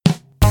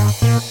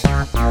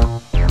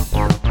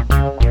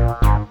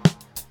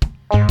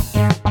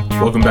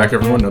Welcome back,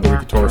 everyone. Another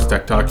week of Taurus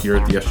Tech Talk here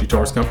at the SG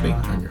Taurus Company.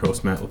 I'm your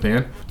host, Matt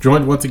LePan.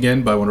 Joined once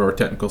again by one of our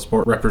technical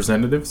support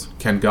representatives,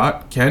 Ken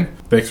Gott. Ken,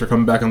 thanks for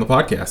coming back on the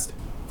podcast.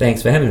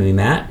 Thanks for having me,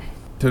 Matt.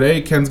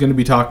 Today, Ken's going to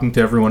be talking to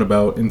everyone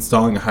about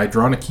installing a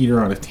hydronic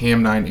heater on a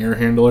TAM9 air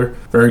handler.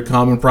 Very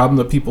common problem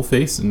that people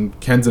face, and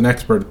Ken's an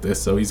expert at this,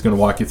 so he's going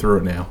to walk you through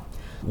it now.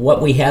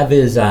 What we have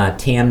is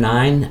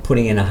TAM9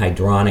 putting in a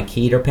hydronic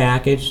heater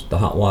package, the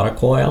hot water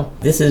coil.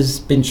 This has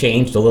been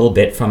changed a little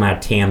bit from our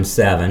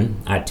TAM7.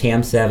 Our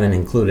TAM7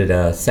 included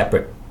a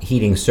separate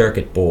heating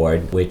circuit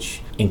board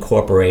which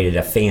incorporated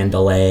a fan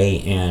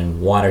delay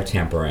and water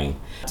tempering.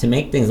 To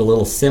make things a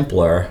little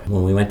simpler,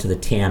 when we went to the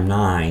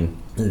TAM9,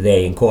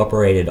 they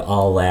incorporated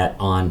all that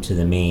onto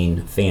the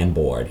main fan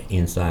board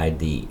inside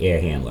the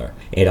air handler.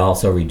 It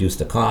also reduced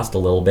the cost a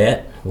little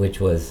bit, which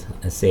was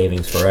a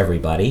savings for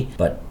everybody.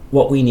 But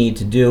what we need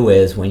to do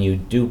is, when you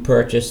do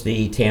purchase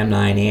the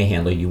TAM9 air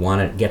handler, you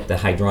want to get the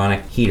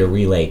hydronic heater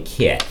relay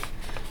kit,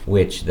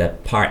 which the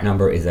part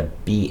number is a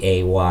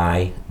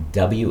BAYWAKIT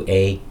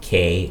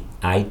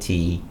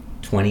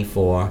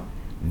 24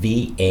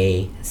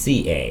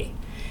 VACA.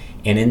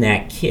 And in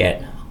that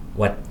kit,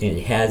 what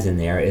it has in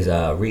there is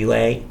a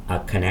relay, a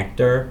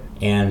connector,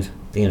 and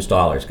the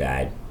installer's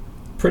guide.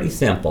 Pretty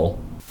simple.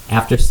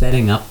 After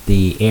setting up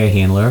the air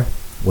handler,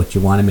 what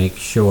you want to make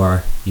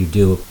sure you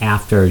do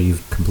after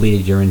you've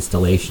completed your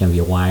installation of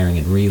your wiring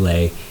and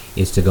relay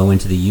is to go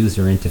into the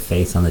user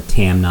interface on the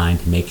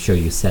TAM9 to make sure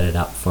you set it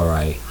up for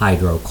a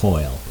hydro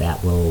coil.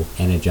 That will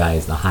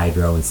energize the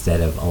hydro instead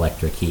of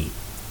electric heat,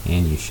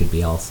 and you should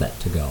be all set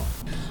to go.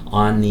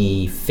 On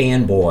the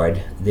fan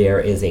board, there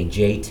is a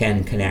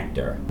J10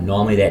 connector.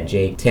 Normally that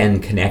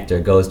J10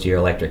 connector goes to your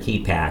electric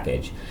heat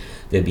package.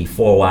 There'd be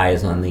 4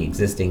 wires on the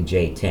existing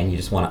J10. You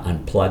just want to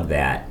unplug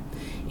that.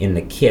 In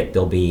the kit,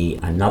 there'll be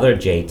another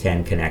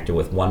J10 connector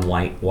with 1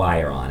 white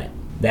wire on it.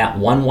 That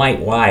 1 white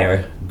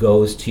wire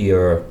goes to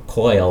your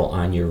coil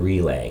on your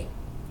relay.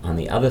 On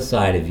the other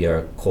side of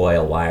your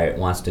coil wire, it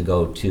wants to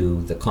go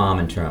to the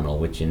common terminal,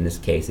 which in this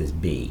case is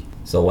B.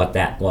 So what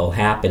that will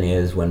happen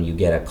is, when you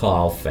get a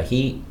call for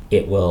heat,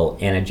 it will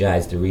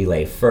energize the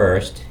relay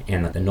first,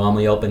 and the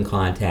normally open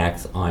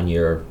contacts on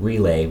your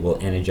relay will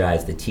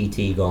energize the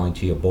TT going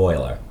to your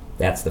boiler.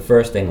 That's the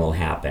first thing will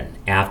happen.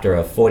 After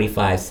a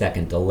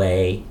 45-second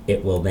delay,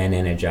 it will then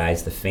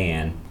energize the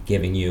fan,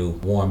 giving you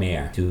warm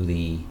air to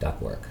the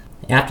ductwork.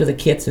 After the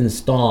kit's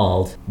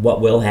installed, what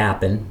will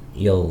happen,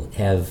 you'll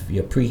have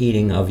your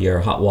preheating of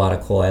your hot water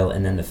coil,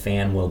 and then the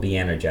fan will be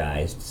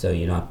energized, so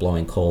you're not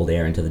blowing cold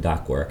air into the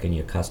ductwork and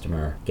your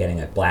customer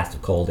getting a blast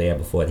of cold air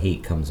before the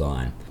heat comes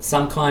on.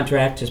 Some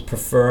contractors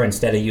prefer,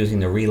 instead of using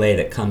the relay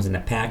that comes in the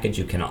package,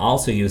 you can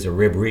also use a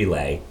rib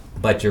relay,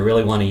 but you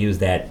really want to use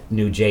that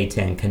new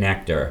J10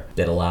 connector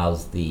that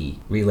allows the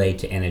relay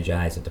to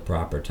energize at the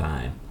proper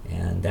time.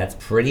 And that's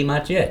pretty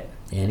much it.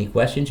 Any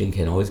questions, you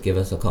can always give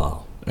us a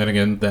call. And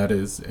again, that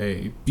is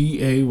a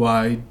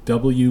BAYWAKIT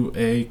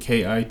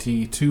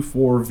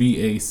 24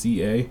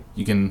 VACA.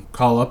 You can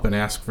call up and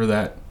ask for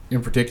that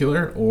in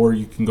particular, or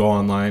you can go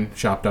online,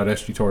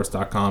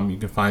 shop.sgtaurus.com. You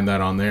can find that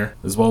on there,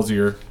 as well as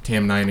your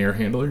TAM9 air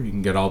handler. You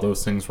can get all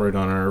those things right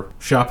on our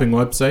shopping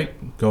website.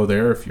 Go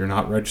there. If you're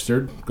not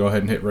registered, go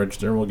ahead and hit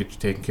register, and we'll get you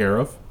taken care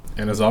of.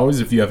 And as always,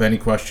 if you have any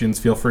questions,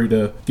 feel free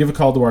to give a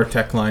call to our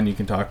tech line. You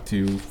can talk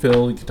to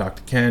Phil, you can talk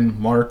to Ken,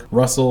 Mark,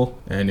 Russell,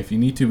 and if you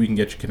need to, we can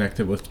get you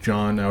connected with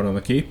John out on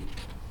the Cape.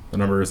 The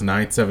number is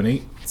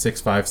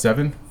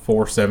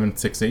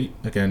 978-657-4768.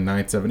 Again,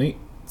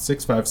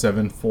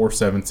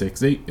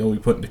 978-657-4768. You'll be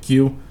put in the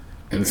queue,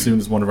 and as soon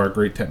as one of our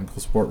great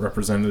technical support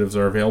representatives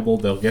are available,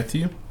 they'll get to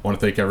you. I want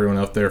to thank everyone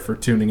out there for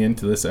tuning in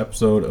to this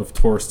episode of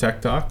Taurus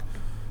Tech Talk.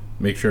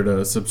 Make sure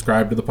to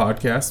subscribe to the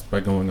podcast by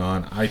going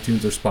on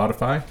iTunes or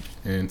Spotify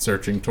and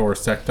searching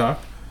Taurus Tech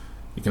Talk.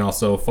 You can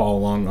also follow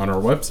along on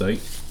our website,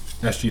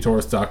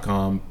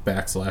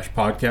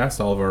 sgtaurus.com/podcast.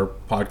 All of our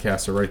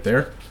podcasts are right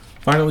there.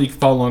 Finally, you can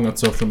follow along on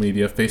social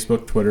media,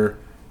 Facebook, Twitter,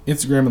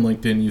 Instagram, and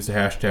LinkedIn. Use the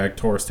hashtag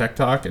Taurus Tech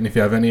Talk. And if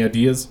you have any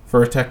ideas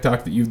for a tech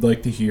talk that you'd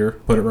like to hear,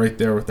 put it right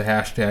there with the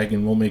hashtag,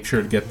 and we'll make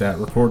sure to get that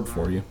recorded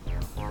for you.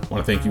 I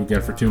want to thank you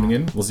again for tuning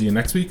in. We'll see you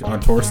next week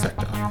on Taurus Tech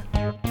Talk.